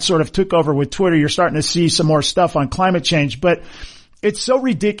Elon sort of took over with Twitter, you're starting to see some more stuff on climate change. But it's so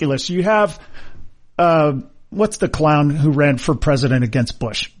ridiculous. You have, what's the clown who ran for president against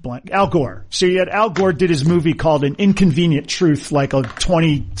Bush? Al Gore. So you had Al Gore did his movie called An Inconvenient Truth like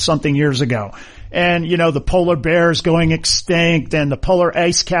 20-something years ago. And, you know, the polar bears going extinct and the polar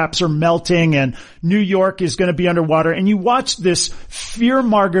ice caps are melting and New York is going to be underwater. And you watch this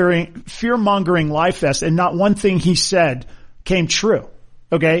fear-mongering lie fest and not one thing he said came true.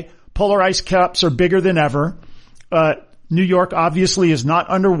 Okay? Polar ice caps are bigger than ever. New York obviously is not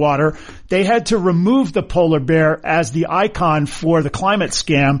underwater. They had to remove the polar bear as the icon for the climate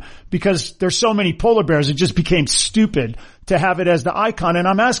scam because there's so many polar bears. It just became stupid to have it as the icon. And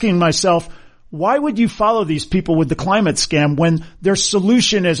I'm asking myself, why would you follow these people with the climate scam when their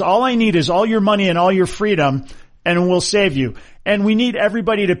solution is all I need is all your money and all your freedom and we'll save you? And we need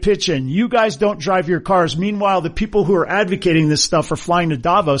everybody to pitch in. You guys don't drive your cars. Meanwhile, the people who are advocating this stuff are flying to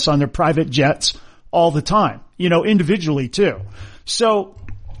Davos on their private jets all the time, you know, individually too. So,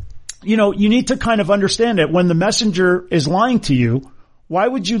 you know, you need to kind of understand it. When the messenger is lying to you, why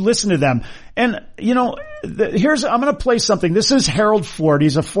would you listen to them? And, you know, I'm going to play something. This is Harold Ford.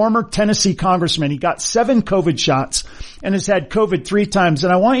 He's a former Tennessee congressman. He got 7 COVID shots and has had COVID 3 times.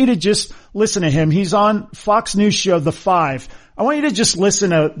 And I want you to just listen to him. He's on Fox News show, The Five. I want you to just listen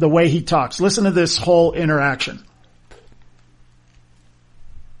to the way he talks. Listen to this whole interaction.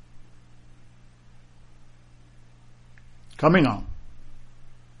 Coming on.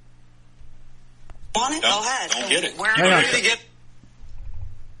 Want it? Go ahead. Don't get it. Hang on.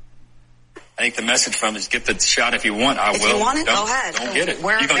 I think the message from is get the shot if you want. I will. If you want it, go ahead. Don't get it.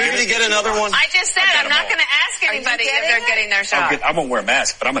 You're going to get another one? I just said I'm not going to ask anybody if they're getting their shot. I won't wear a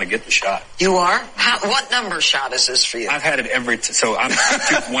mask, but I'm going to get the shot. You are? What number shot is this for you? I've had it so I'm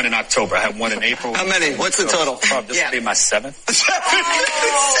one in October. I had one in April. How many? What's the total? Probably this will be my 7th.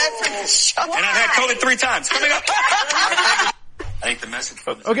 7 shots. And I've had COVID 3 times. Coming up. I think the message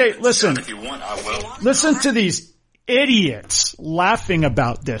from okay, listen. If you want, I will. Listen to these idiots laughing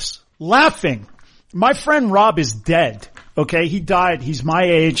about this. Laughing. My friend Rob is dead. Okay, he died. He's my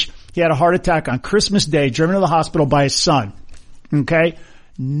age. He had a heart attack on Christmas Day, driven to the hospital by his son. Okay,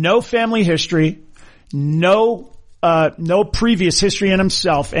 no family history, no previous history in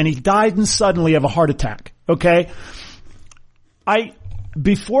himself, and he died suddenly of a heart attack. Okay,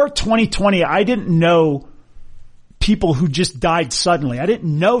 before 2020, I didn't know people who just died suddenly. I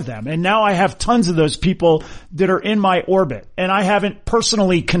didn't know them. And now I have tons of those people that are in my orbit. And I haven't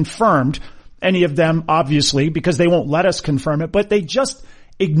personally confirmed any of them, obviously, because they won't let us confirm it, but they just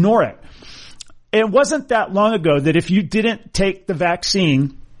ignore it. It wasn't that long ago that if you didn't take the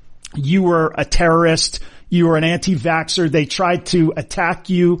vaccine, you were a terrorist, you were an anti-vaxxer. They tried to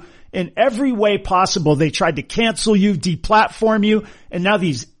attack you in every way possible. They tried to cancel you, deplatform you, and now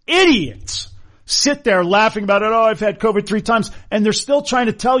these idiots sit there laughing about it. Oh, I've had COVID 3 times. And they're still trying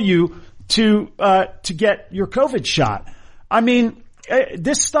to tell you to get your COVID shot. I mean,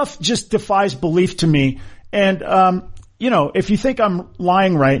 this stuff just defies belief to me. And, you know, if you think I'm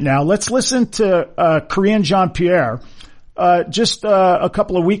lying right now, let's listen to, Karine Jean-Pierre, just, a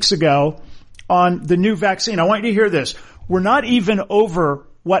couple of weeks ago on the new vaccine. I want you to hear this. We're not even over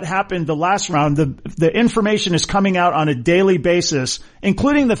what happened the last round. The information is coming out on a daily basis,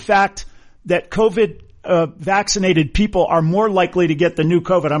 including the fact that COVID vaccinated people are more likely to get the new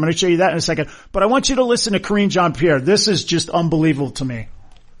COVID. I'm going to show you that in a second. But I want you to listen to Karine Jean-Pierre. This is just unbelievable to me.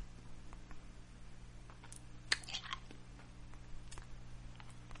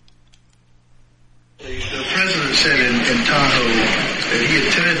 The president said in Tahoe that he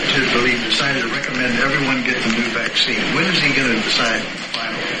had tentatively decided to recommend everyone get the new vaccine. When is he going to decide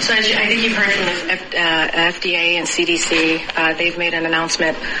finally? So I think you've heard from the FDA and CDC. They've made an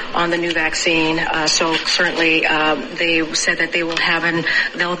announcement on the new vaccine. So certainly they said that there will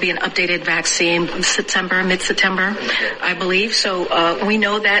be an updated vaccine mid-September, I believe. So we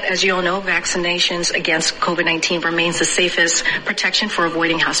know that, as you all know, vaccinations against COVID-19 remains the safest protection for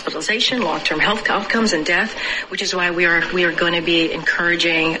avoiding hospitalization, long-term health outcomes, and death, which is why we are going to be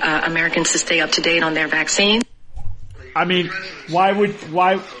encouraging Americans to stay up to date on their vaccine. I mean, why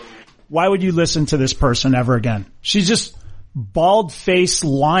would you listen to this person ever again? She's just bald-faced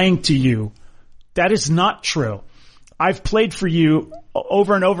lying to you That is not true. I've played for you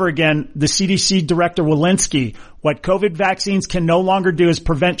over and over again the CDC Director Walensky. What COVID vaccines can no longer do is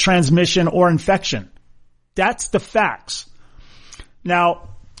prevent transmission or infection. That's the facts. Now,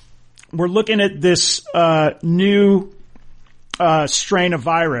 we're looking at this new strain of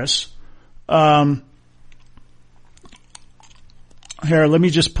virus. Here, let me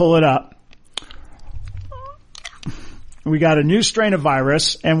just pull it up. We got a new strain of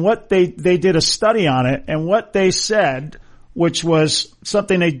virus, and what they did a study on it, and what they said, which was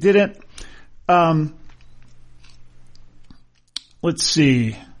something they didn't, let's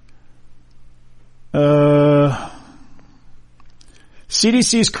see.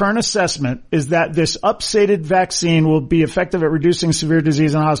 CDC's current assessment is that this updated vaccine will be effective at reducing severe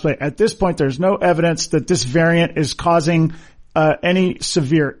disease in hospital. At this point, there's no evidence that this variant is causing any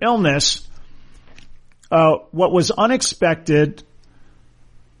severe illness. What was unexpected,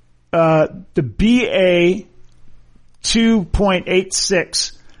 the BA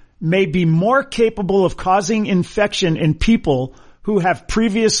 2.86 may be more capable of causing infection in people who have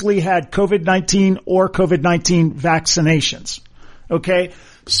previously had COVID-19 or COVID-19 vaccinations. Okay?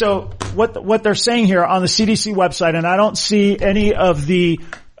 So what they're saying here on the CDC website, and I don't see any of the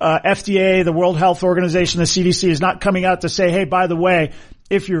FDA, the World Health Organization, the CDC is not coming out to say, hey, by the way,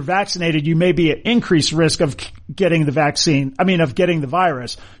 if you're vaccinated, you may be at increased risk of getting the vaccine. Of getting the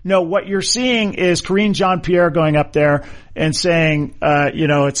virus. No, what you're seeing is Karine Jean-Pierre going up there and saying,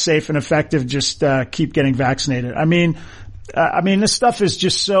 it's safe and effective. Just, keep getting vaccinated. This stuff is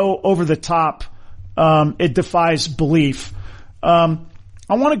just so over the top. It defies belief. I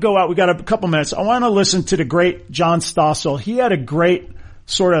want to go out. We got a couple minutes. I want to listen to the great John Stossel. He had a great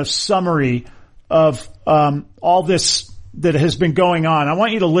sort of summary of, all this that has been going on. I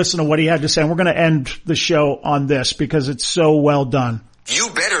want you to listen to what he had to say, and we're going to end the show on this because it's so well done. You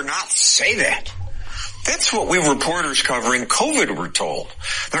better not say that. That's what we reporters covering COVID were told.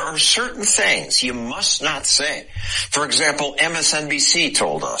 There are certain things you must not say. For example, MSNBC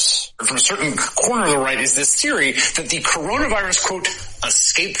told us. From a certain corner of the right is this theory that the coronavirus, quote,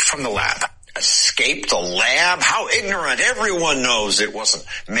 escaped from the lab. Escaped the lab? How ignorant. Everyone knows it wasn't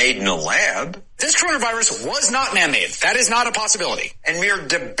made in a lab. This coronavirus was not man-made. That is not a possibility. And mere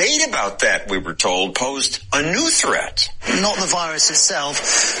debate about that, we were told, posed a new threat. Not the virus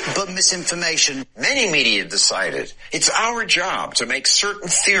itself, but misinformation. Many media decided it's our job to make certain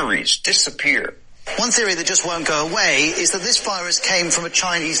theories disappear. One theory that just won't go away is that this virus came from a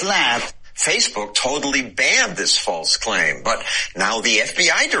Chinese lab. Facebook totally banned this false claim, but now the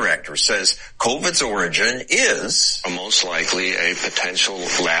FBI director says COVID's origin is most likely a potential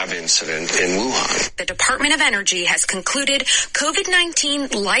lab incident in Wuhan. The Department of Energy has concluded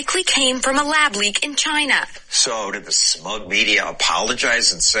COVID-19 likely came from a lab leak in China. So did the smug media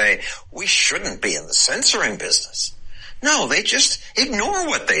apologize and say, we shouldn't be in the censoring business? No, they just ignore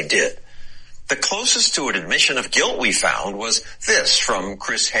what they did. The closest to an admission of guilt we found was this from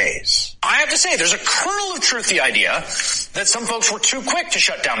Chris Hayes. I have to say, there's a kernel of truth to the idea that some folks were too quick to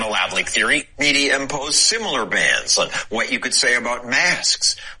shut down the lab leak theory. Media imposed similar bans on what you could say about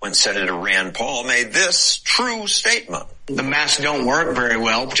masks when Senator Rand Paul made this true statement. The masks don't work very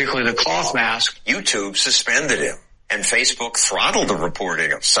well, particularly the cloth mask. YouTube suspended him. And Facebook throttled the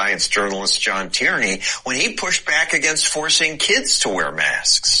reporting of science journalist John Tierney when he pushed back against forcing kids to wear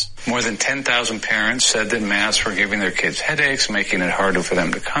masks. More than 10,000 parents said that masks were giving their kids headaches, making it harder for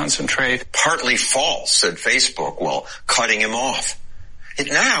them to concentrate. Partly false, said Facebook, while cutting him off. Yet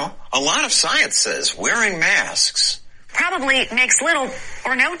now, a lot of science says wearing masks probably makes little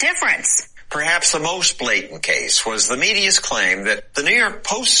or no difference. Perhaps the most blatant case was the media's claim that the New York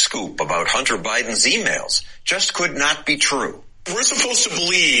Post scoop about Hunter Biden's emails just could not be true. We're supposed to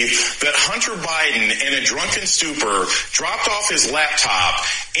believe that Hunter Biden, in a drunken stupor, dropped off his laptop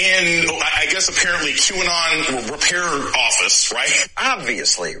in, I guess, apparently QAnon repair office, right?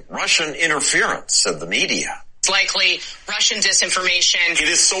 Obviously, Russian interference, said the media. It's likely Russian disinformation. It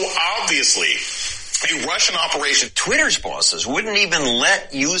is so obviously a Russian operation. Twitter's bosses wouldn't even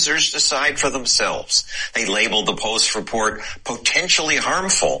let users decide for themselves. They labeled the Post report potentially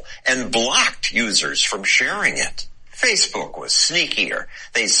harmful and blocked users from sharing it. Facebook was sneakier.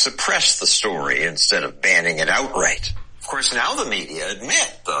 They suppressed the story instead of banning it outright. Of course, now the media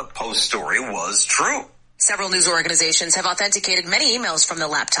admit the Post story was true. Several news organizations have authenticated many emails from the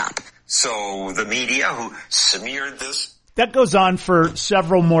laptop. So the media who smeared this... That goes on for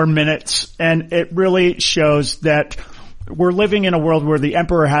several more minutes, and it really shows that we're living in a world where the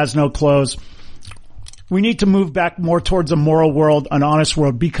emperor has no clothes. We need to move back more towards a moral world, an honest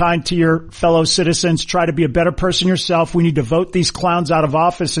world. Be kind to your fellow citizens. Try to be a better person yourself. We need to vote these clowns out of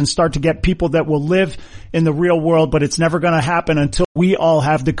office and start to get people that will live in the real world, but it's never going to happen until we all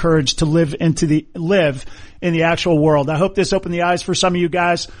have the courage to live in the actual world. I hope this opened the eyes for some of you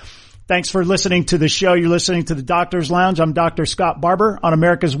guys. Thanks for listening to the show. You're listening to the Doctor's Lounge. I'm Dr. Scott Barbour on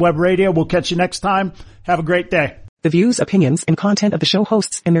America's Web Radio. We'll catch you next time. Have a great day. The views, opinions, and content of the show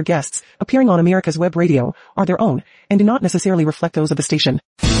hosts and their guests appearing on America's Web Radio are their own and do not necessarily reflect those of the station.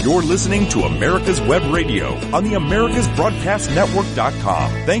 You're listening to America's Web Radio on the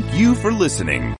AmericasBroadcastNetwork.com. Thank you for listening.